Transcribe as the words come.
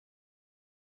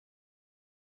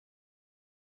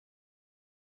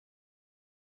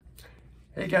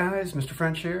Hey guys, Mr.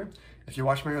 French here. If you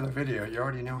watched my other video, you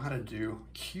already know how to do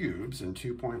cubes in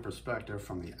two-point perspective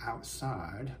from the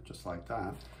outside, just like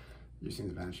that, using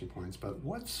the vanishing points. But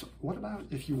what about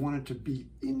if you wanted to be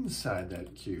inside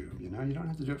that cube? You know, you don't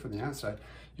have to do it from the outside.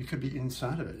 You could be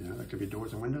inside of it. You know, there could be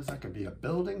doors and windows. That could be a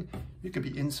building. You could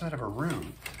be inside of a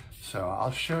room. So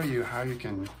I'll show you how you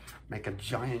can make a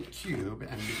giant cube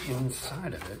and be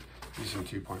inside of it using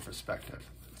two-point perspective.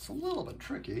 It's a little bit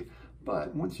tricky,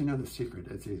 but once you know the secret,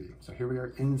 it's easy. So here we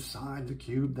are inside the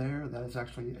cube there. That is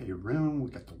actually a room.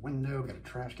 We got the window, we got a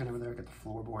trash can over there, we got the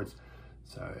floorboards.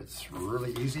 So it's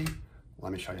really easy.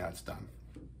 Let me show you how it's done.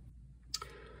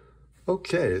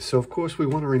 Okay, so of course we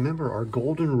want to remember our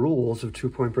golden rules of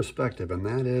two-point perspective, and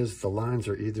that is the lines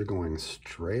are either going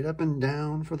straight up and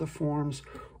down for the forms,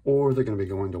 or they're going to be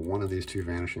going to one of these two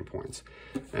vanishing points.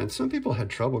 And some people had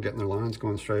trouble getting their lines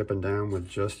going straight up and down with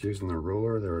just using the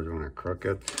ruler. They were doing it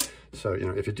crooked. So, you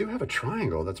know, if you do have a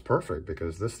triangle, that's perfect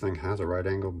because this thing has a right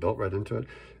angle built right into it.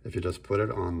 If you just put it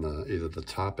on either the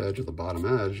top edge or the bottom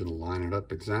edge and line it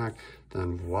up exact,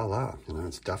 then voila, you know,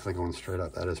 it's definitely going straight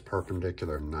up. That is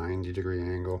perpendicular, 90-degree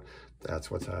angle.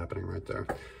 That's what's happening right there.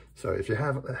 So if you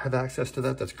have access to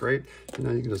that, that's great. You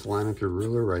know, you can just line up your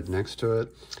ruler right next to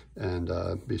it and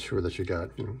be sure that you got,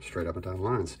 you know, straight up and down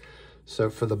lines. So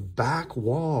for the back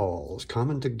walls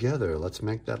coming together, let's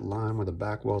make that line where the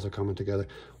back walls are coming together.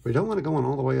 We don't want to go on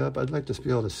all the way up. I'd like to be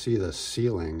able to see the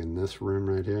ceiling in this room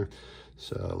right here.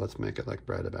 So let's make it like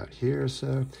right about here,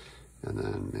 so. And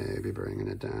then maybe bringing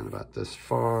it down about this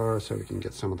far so we can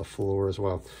get some of the floor as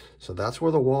well. So that's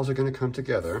where the walls are going to come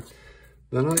together.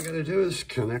 Then all you got to do is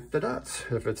connect the dots.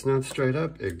 If it's not straight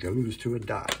up, it goes to a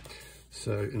dot.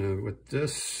 So, you know, with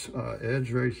this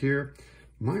edge right here,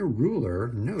 my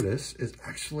ruler, notice, is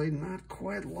actually not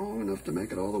quite long enough to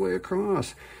make it all the way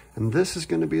across. And this is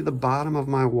going to be the bottom of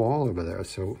my wall over there.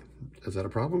 So is that a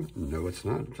problem? No, it's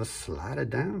not. Just slide it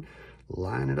down,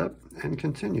 line it up, and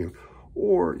continue.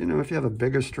 Or, you know, if you have a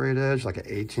bigger straight edge, like an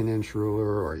 18-inch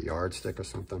ruler or a yardstick or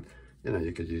something, you know,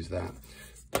 you could use that.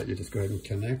 But you just go ahead and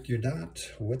connect your dot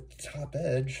with the top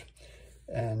edge,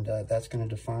 and that's going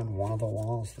to define one of the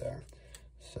walls there.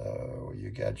 So you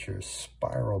got your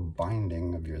spiral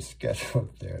binding of your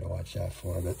sketchbook there to watch out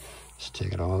for, but just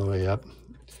take it all the way up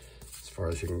as far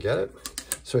as you can get it.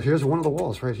 So here's one of the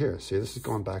walls right here. See, this is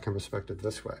going back in perspective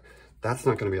this way. That's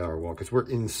not going to be our wall because we're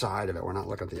inside of it. We're not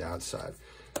looking at the outside.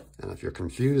 And if you're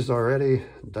confused already,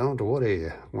 don't worry.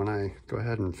 When I go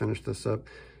ahead and finish this up,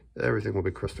 everything will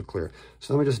be crystal clear.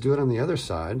 So let me just do it on the other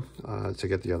side to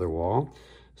get the other wall.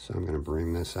 So I'm going to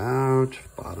bring this out,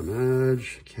 bottom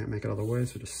edge. Can't make it all the way,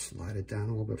 so just slide it down a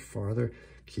little bit farther.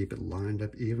 Keep it lined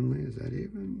up evenly. Is that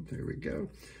even? There we go.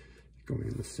 Going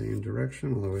in the same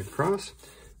direction all the way across.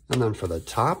 And then for the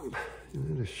top, you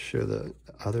know, to show the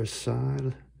other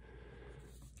side,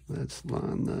 let's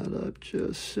line that up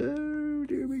just so.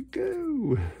 There we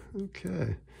go.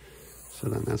 Okay. So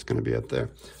then that's going to be up there.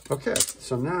 Okay,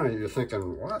 so now you're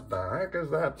thinking, what the heck is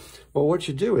that? Well, what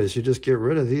you do is you just get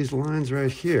rid of these lines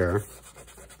right here,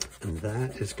 and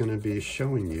that is going to be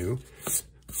showing you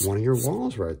one of your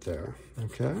walls right there,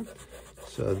 okay?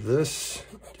 So this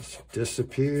just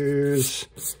disappears.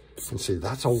 And see,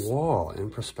 that's a wall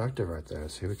in perspective right there.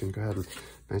 See, we can go ahead and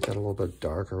make that a little bit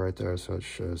darker right there so it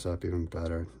shows up even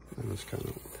better. And it's kind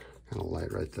of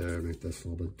light right there. Make this a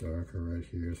little bit darker right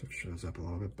here so it shows up a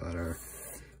little bit better.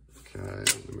 Okay, and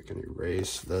then we can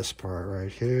erase this part right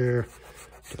here.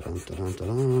 Da-dum, da-dum,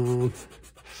 da-dum.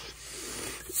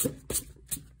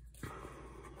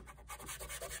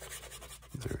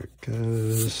 There it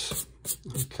goes.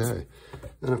 Okay.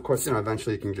 And of course, you know,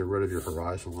 eventually you can get rid of your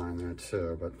horizon line there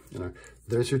too, but you know,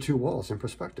 there's your two walls in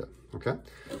perspective, okay?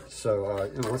 So,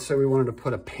 you know, let's say we wanted to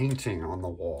put a painting on the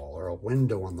wall or a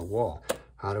window on the wall.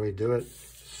 How do we do it?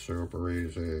 Super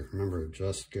easy. Remember,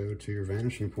 just go to your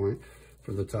vanishing point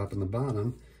for the top and the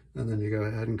bottom, and then you go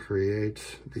ahead and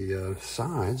create the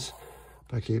sides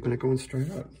by keeping it going straight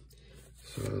up.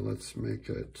 So let's make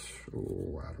it,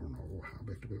 oh, I don't know, how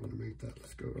big do we want to make that?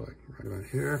 Let's go like right about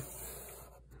here.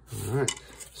 All right,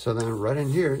 so then right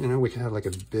in here, you know, we can have like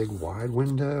a big wide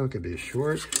window. It could be a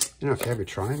short. You know, if you have your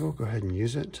triangle, go ahead and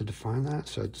use it to define that.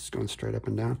 So it's going straight up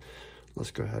and down.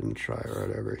 Let's go ahead and try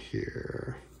right over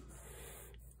here.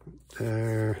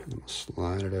 There, and we'll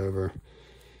slide it over.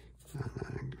 And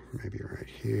then maybe right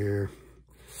here.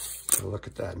 So look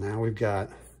at that. Now we've got,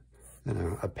 you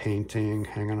know, a painting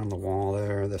hanging on the wall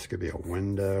there. This could be a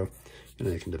window. You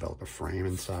know, you can develop a frame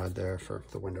inside there for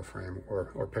the window frame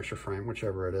or picture frame,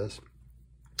 whichever it is.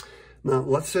 Now,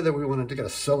 let's say that we wanted to get a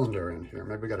cylinder in here.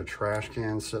 Maybe we got a trash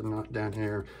can sitting down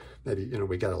here. Maybe, you know,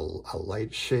 we got a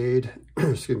light shade,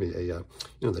 excuse me, you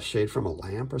know, the shade from a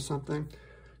lamp or something.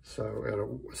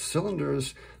 So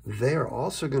cylinders, they are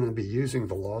also going to be using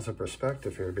the laws of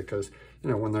perspective here because, you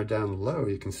know, when they're down low,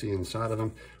 you can see inside of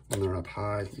them. When they're up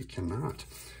high, you cannot.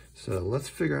 So let's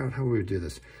figure out how we would do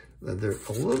this. They're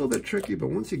a little bit tricky, but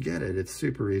once you get it, it's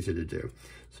super easy to do.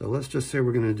 So let's just say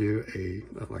we're going to do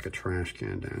like a trash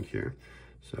can down here.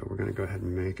 So we're going to go ahead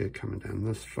and make it coming down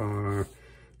this far.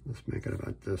 Let's make it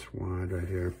about this wide right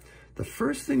here. The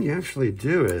first thing you actually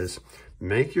do is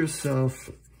make yourself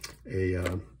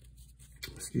make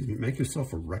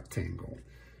yourself a rectangle.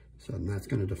 So that's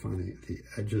going to define the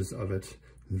edges of it.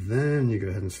 Then you go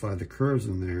ahead and slide the curves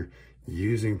in there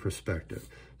using perspective.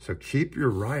 So keep your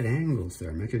right angles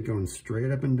there. Make it going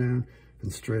straight up and down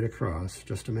and straight across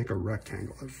just to make a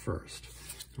rectangle at first,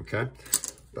 okay?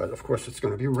 But of course it's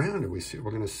going to be rounded.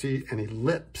 We're going to see an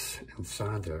ellipse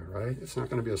inside there, right? It's not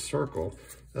going to be a circle.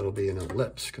 It'll be an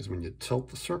ellipse because when you tilt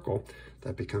the circle,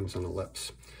 that becomes an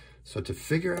ellipse. So to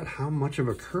figure out how much of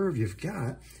a curve you've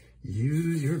got,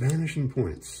 use your vanishing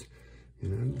points. You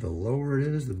know, the lower it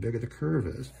is, the bigger the curve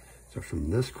is. So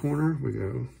from this corner, we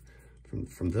go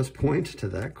from this point to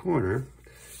that corner,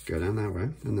 go down that way.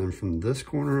 And then from this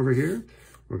corner over here,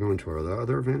 we're going to our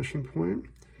other vanishing point.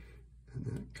 And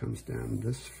that comes down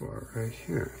this far right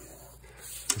here.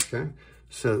 Okay,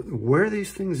 so where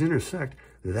these things intersect,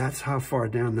 that's how far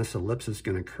down this ellipse is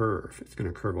going to curve. It's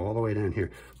going to curve all the way down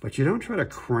here. But you don't try to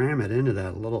cram it into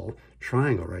that little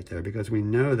triangle right there because we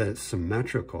know that it's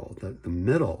symmetrical. That the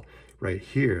middle right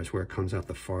here is where it comes out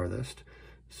the farthest.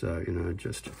 So, you know,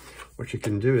 just what you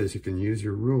can do is you can use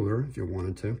your ruler if you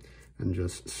wanted to and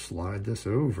just slide this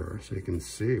over so you can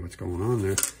see what's going on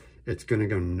there. It's going to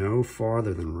go no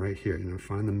farther than right here. You know,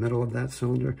 find the middle of that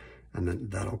cylinder and then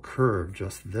that'll curve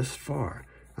just this far.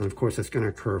 And of course, it's going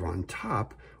to curve on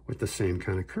top with the same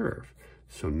kind of curve.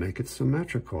 So make it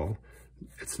symmetrical.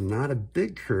 It's not a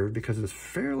big curve because it's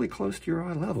fairly close to your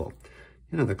eye level.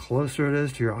 You know, the closer it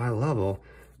is to your eye level,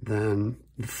 then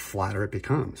the flatter it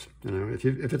becomes. You know, if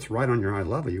it's right on your eye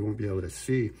level, you won't be able to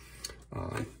see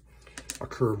a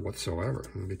curve whatsoever.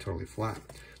 It'll be totally flat.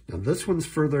 Now this one's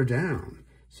further down.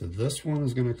 So this one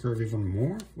is going to curve even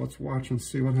more. Let's watch and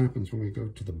see what happens when we go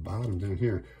to the bottom down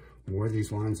here. Where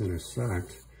these lines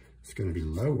intersect, it's going to be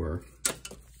lower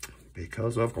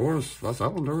because, of course, the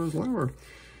cylinder is lower.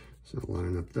 So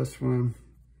line up this one.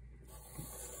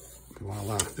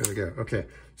 Voila, there we go. Okay,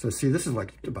 so see, this is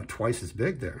like about twice as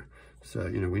big there. So,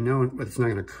 you know, we know it's not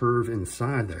going to curve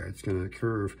inside there. It's going to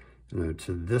curve, you know,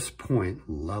 to this point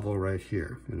level right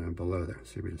here, you know, below there.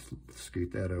 See, we just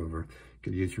scoot that over. You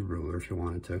could use your ruler if you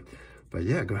wanted to. But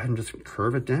yeah, go ahead and just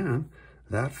curve it down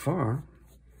that far.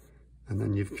 And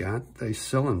then you've got the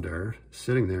cylinder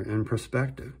sitting there in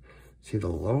perspective. See, the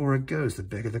lower it goes, the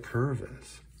bigger the curve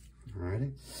is.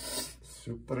 Alrighty,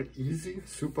 super easy,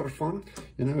 super fun.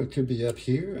 You know, it could be up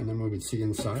here, and then we would see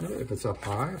inside of it. If it's up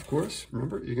high, of course,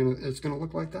 remember, it's gonna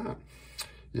look like that.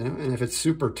 You know, and if it's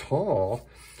super tall,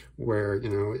 where, you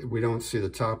know, we don't see the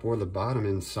top or the bottom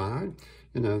inside,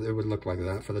 you know, it would look like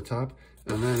that for the top.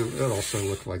 And then it would also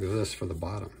look like this for the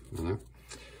bottom, you know.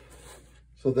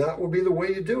 So that will be the way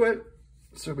you do it.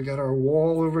 So we got our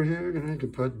wall over here. You know, you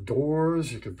could put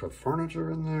doors, you could put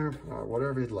furniture in there,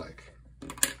 whatever you'd like.